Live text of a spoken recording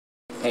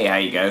Hey, how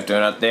you guys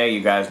doing out there? You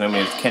guys know me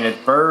as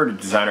Kenneth Bird,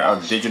 the designer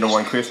of Digital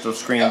One Crystal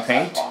Screen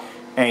Paint.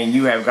 And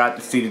you have got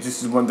to see that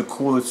this is one of the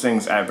coolest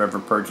things I've ever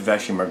purchased.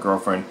 Actually, my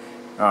girlfriend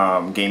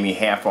gave me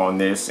half on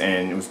this,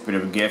 and it was a bit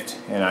of a gift.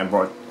 And I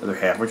bought the other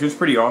half, which was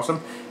pretty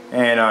awesome.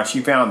 And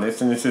she found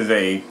this, and this is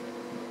a...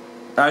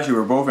 Actually,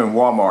 we're both in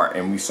Walmart,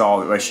 and we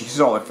saw it. Well, she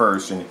saw it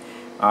first, and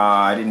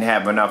I didn't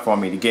have enough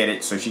on me to get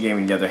it, so she gave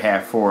me the other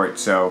half for it.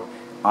 So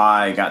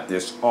I got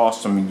this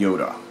awesome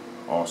Yoda.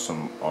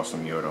 Awesome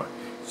Yoda.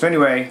 So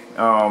anyway,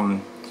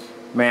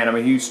 man, I'm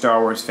a huge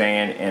Star Wars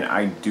fan, and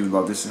I do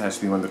love this. It has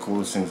to be one of the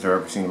coolest things I've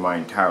ever seen in my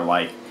entire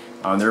life.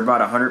 They're about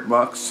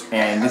 $100,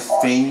 and this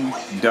thing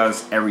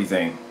does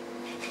everything.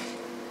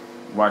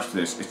 Watch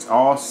this. It's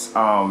all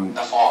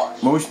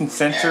motion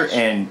sensor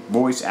and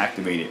voice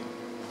activated.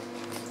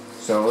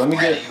 So let me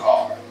get.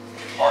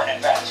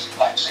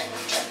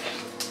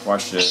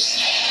 Watch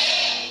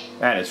this.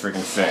 That is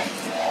freaking sick.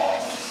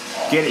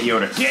 Get it,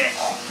 Yoda. Get it.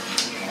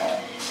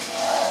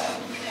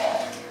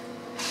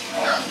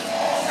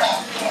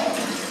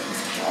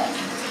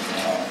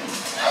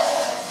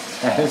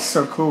 That is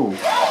so cool.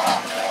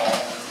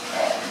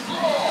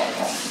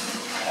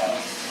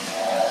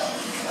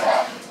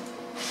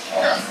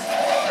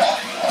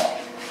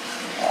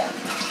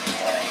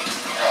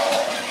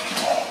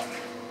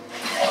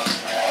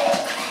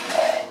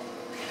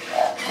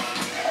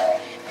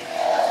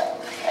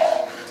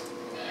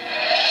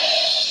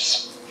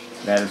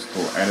 That is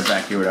cool. I gotta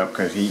back Yoda up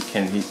because he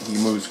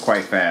moves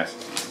quite fast.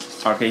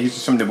 Okay, here's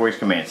some of the voice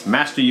commands.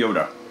 Master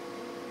Yoda.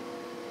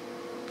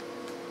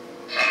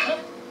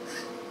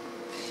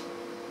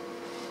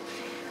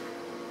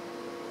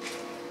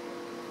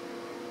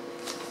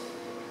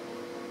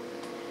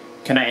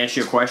 Can I ask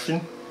you a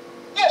question?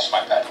 Yes, my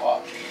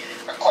Padawan.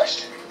 A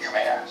question you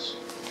may ask.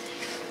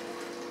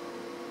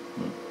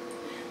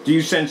 Do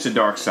you sense the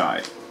dark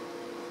side?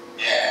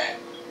 Yeah.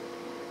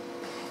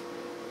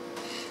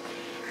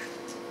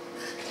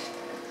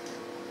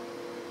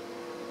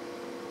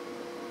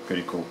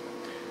 Pretty cool.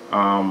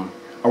 I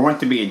want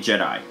to be a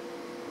Jedi. A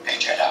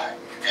Jedi,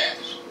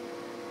 yes.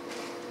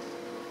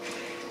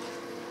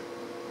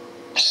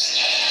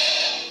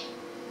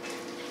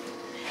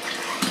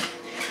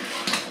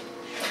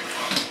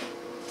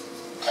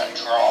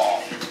 Control.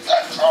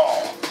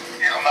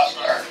 You must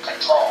learn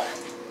control.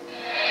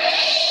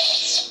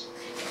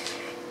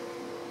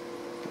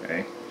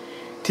 Okay.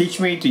 Teach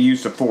me to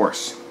use the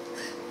Force.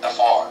 The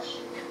Force.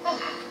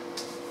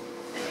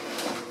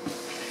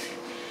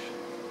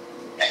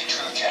 A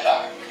true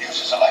Jedi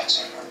uses a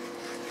lightsaber.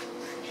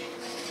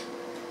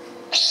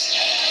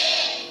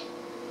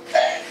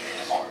 And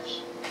the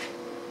Force.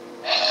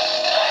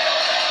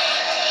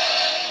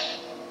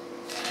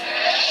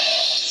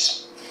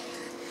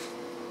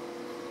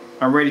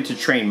 I'm ready to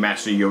train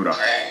Master Yoda.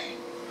 Train.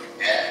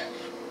 Yes.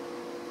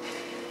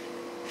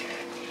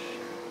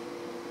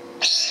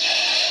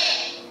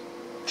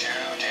 Too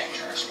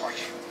dangerous for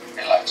you.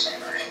 A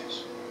lightsaber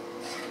is.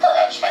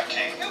 Perhaps, my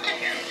king, you can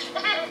use.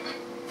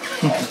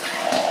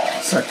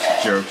 Such a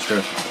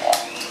jokester.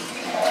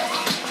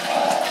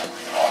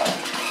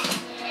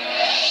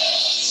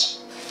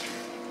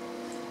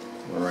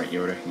 Alright,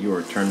 Yoda, you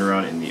are turned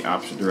around in the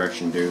opposite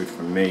direction, dude,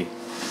 from me.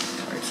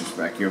 Alright, just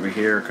back you over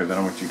here, because I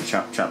don't want you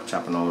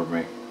chopping all over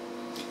me.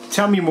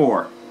 Tell me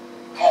more.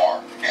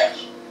 More,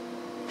 yes.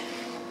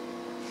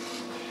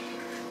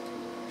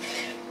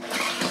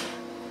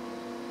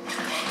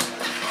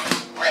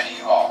 Ready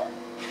you are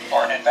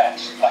for an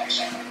advanced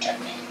lightsaber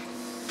technique.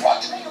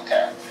 Watch me, you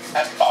can,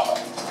 and follow.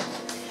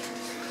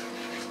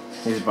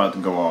 He's about to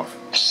go off.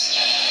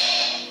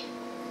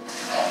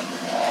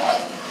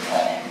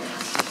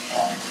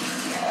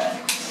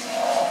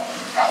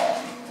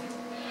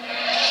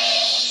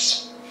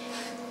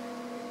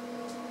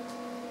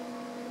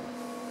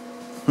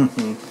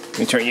 Let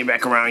me turn you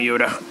back around,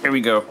 Yoda. Here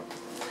we go.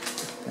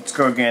 Let's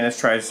go again. Let's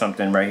try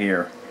something right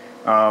here.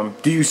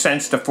 Do you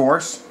sense the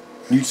Force?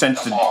 You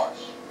sense The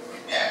Force,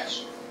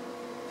 yes.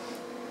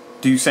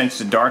 Do you sense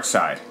the dark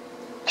side?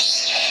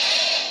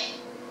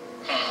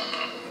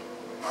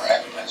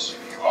 Reckless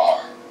you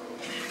are.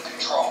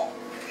 Control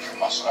you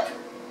must learn.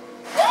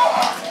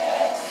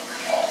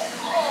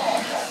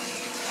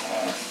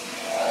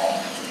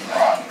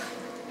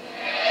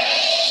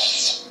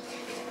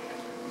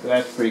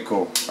 That's pretty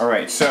cool.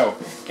 Alright, so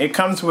it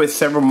comes with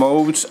several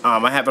modes.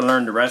 I haven't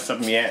learned the rest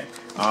of them yet.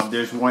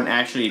 There's one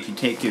actually, if you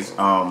take his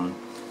swords,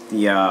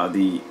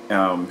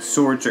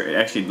 or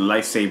actually the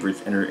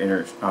lightsaber's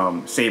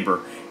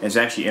saber is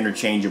actually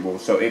interchangeable.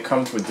 So it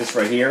comes with this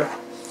right here.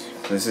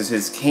 This is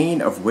his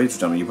cane of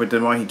wisdom. You put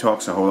them on, he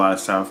talks a whole lot of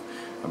stuff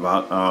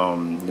about the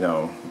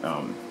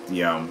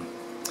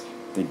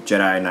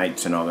Jedi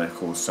Knights and all that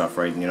cool stuff,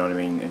 right? You know what I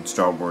mean? In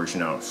Star Wars,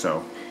 you know.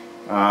 So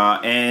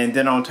and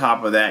then on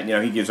top of that, you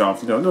know, he gives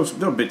off, you know, those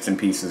little bits and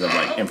pieces of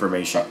like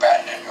information.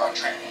 Abandon your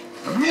training.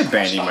 I'm not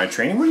abandoning my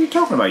training. What are you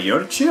talking about,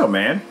 Yoda? Chill,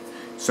 man.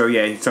 So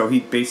yeah, so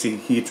he basically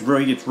he gets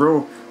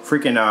real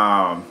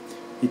freaking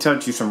he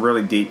tells you some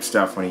really deep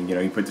stuff when he, you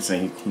know, he put this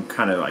in. He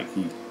kind of like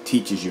he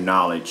teaches you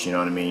knowledge, you know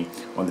what I mean,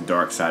 on the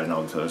dark side and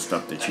all this other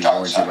stuff that she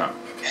warns you about.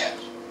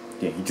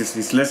 Yeah,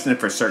 he's listening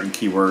for certain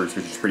keywords,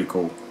 which is pretty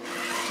cool.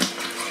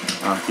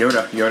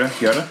 Yoda,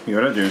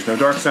 there's no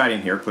dark side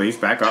in here. Please,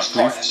 back up,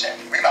 please.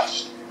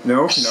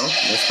 No,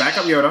 let's back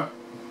up, Yoda.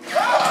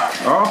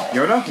 Oh,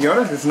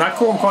 Yoda, this is not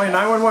cool. I'm calling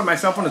 911. My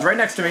cell phone is right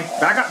next to me.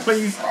 Back up,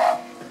 please.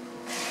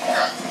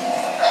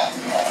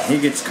 He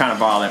gets kind of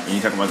violent when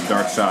you talk about the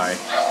dark side.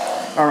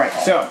 Alright,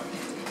 so.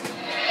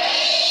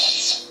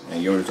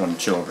 And Yoda's going to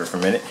chill over for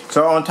a minute.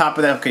 So on top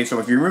of that, okay, so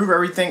if you remove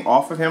everything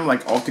off of him,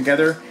 like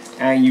altogether,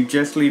 and you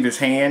just leave his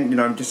hand, you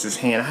know, just his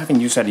hand. I haven't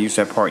used how to use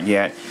that part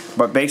yet.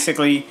 But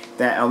basically,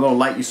 that little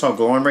light you saw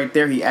glowing right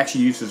there, he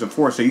actually uses the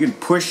force. So you can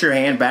push your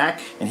hand back,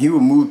 and he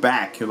will move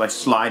back. He'll like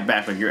slide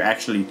back, like you're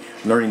actually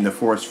learning the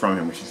force from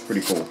him, which is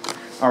pretty cool.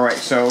 Alright,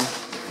 so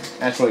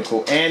that's really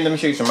cool. And let me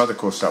show you some other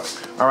cool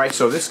stuff. Alright,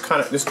 so this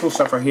cool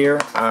stuff right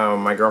here,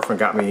 my girlfriend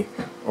got me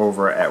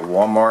over at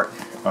Walmart.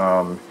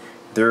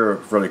 They're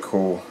really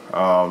cool.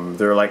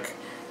 They're like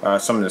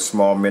some of the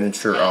small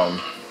miniature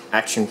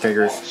action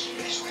figures.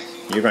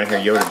 You're gonna hear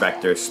Yoda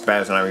back there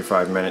spazzing every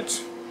 5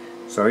 minutes.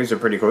 So these are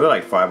pretty cool. They're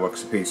like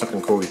 $5 a piece.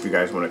 Something cool if you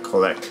guys want to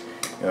collect.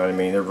 You know what I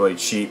mean? They're really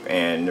cheap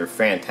and they're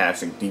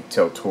fantastic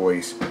detailed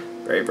toys.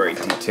 Very, very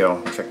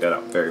detailed. Check that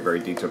out. Very, very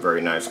detailed. Very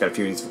nice. Got a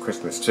few of these for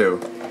Christmas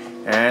too.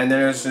 And then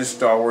there's this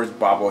Star Wars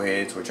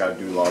bobbleheads, which I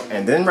do love.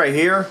 And then right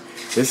here,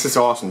 this is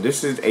awesome.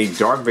 This is a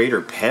Darth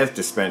Vader Pez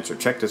dispenser.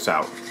 Check this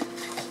out.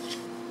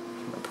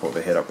 I'm gonna pull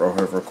the head up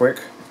real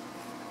quick.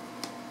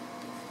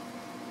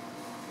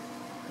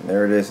 And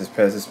there it is, his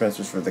Pez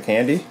dispensers for the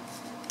candy.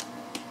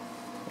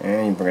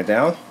 And you bring it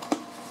down.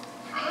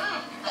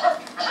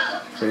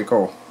 Pretty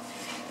cool.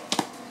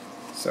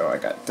 So I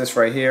got this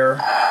right here.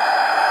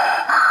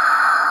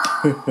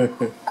 He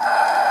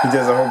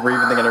does a whole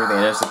breathing thing and everything.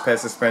 And there's his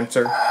Pez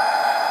dispenser.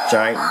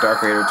 Giant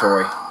Darth Vader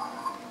toy.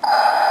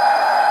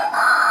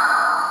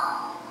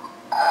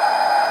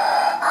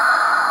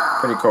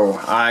 Pretty cool.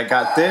 I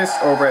got this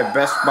over at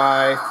Best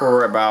Buy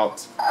for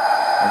about,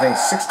 I think,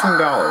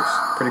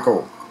 $16. Pretty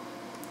cool.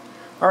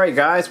 Alright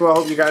guys, well I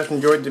hope you guys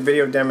enjoyed the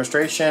video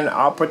demonstration.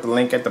 I'll put the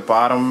link at the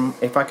bottom,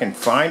 if I can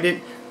find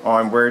it,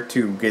 on where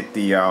to get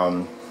the,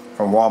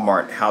 from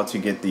Walmart, how to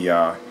get the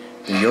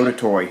Yoda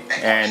toy.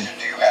 And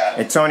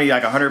it's only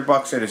like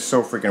 $100. It is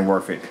so freaking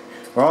worth it.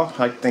 Well, I'd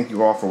like to thank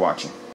you all for watching.